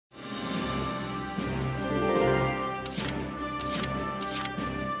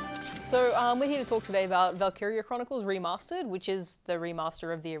We're here to talk today about Valkyria Chronicles Remastered, which is the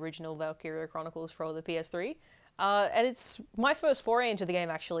remaster of the original Valkyria Chronicles for the PS3. And it's my first foray into the game,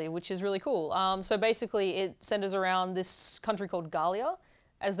 actually, which is really cool. So basically, it centers around this country called Gallia,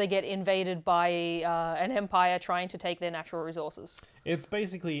 as they get invaded by an empire trying to take their natural resources. It's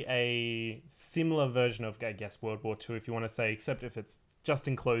basically a similar version of, I guess, World War II, if you want to say, except if it's just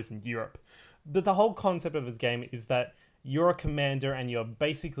enclosed in Europe. But the whole concept of this game is that you're a commander and you're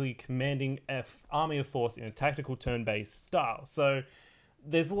basically commanding an army of force in a tactical turn-based style. So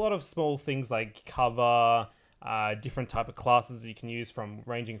there's a lot of small things like cover, different type of classes that you can use,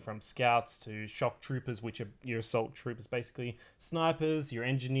 ranging from scouts to shock troopers, which are your assault troopers basically, snipers, your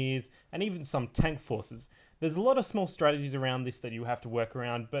engineers, and even some tank forces. There's a lot of small strategies around this that you have to work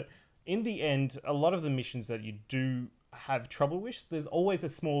around, but in the end, a lot of the missions that you do have trouble with, there's always a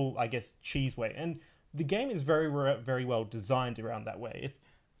small, I guess, cheese way. And the game is very well designed around that way.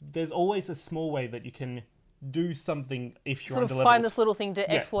 There's always a small way that you can do something if you're sort of find this little thing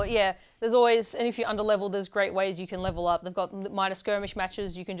to exploit. Yeah, there's always, and if you're underleveled, there's great ways you can level up. They've got minor skirmish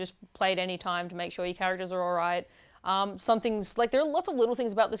matches. You can just play at any time to make sure your characters are all right. Some things, like there are lots of little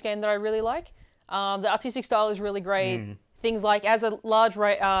things about this game that I really like. The artistic style is really great. Things like, as a large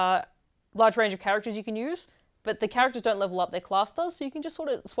range of characters you can use, but the characters don't level up, their class does, so you can just sort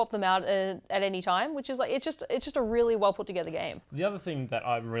of swap them out at any time, which is like, it's just a really well put together game. The other thing that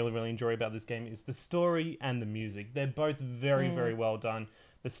I really enjoy about this game is the story and the music. They're both very well done.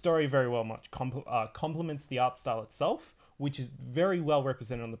 The story very well complements the art style itself, which is very well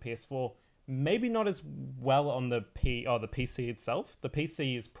represented on the PS4. Maybe not as well on the PC itself. The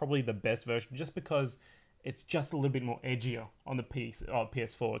PC is probably the best version just because it's just a little bit more edgier on the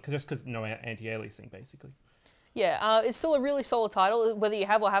PS4, just because no anti-aliasing basically. Yeah, it's still a really solid title, whether you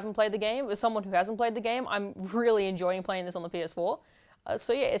have or haven't played the game. As someone who hasn't played the game, I'm really enjoying playing this on the PS4.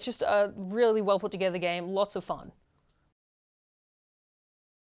 So yeah, it's just a really well put together game, lots of fun.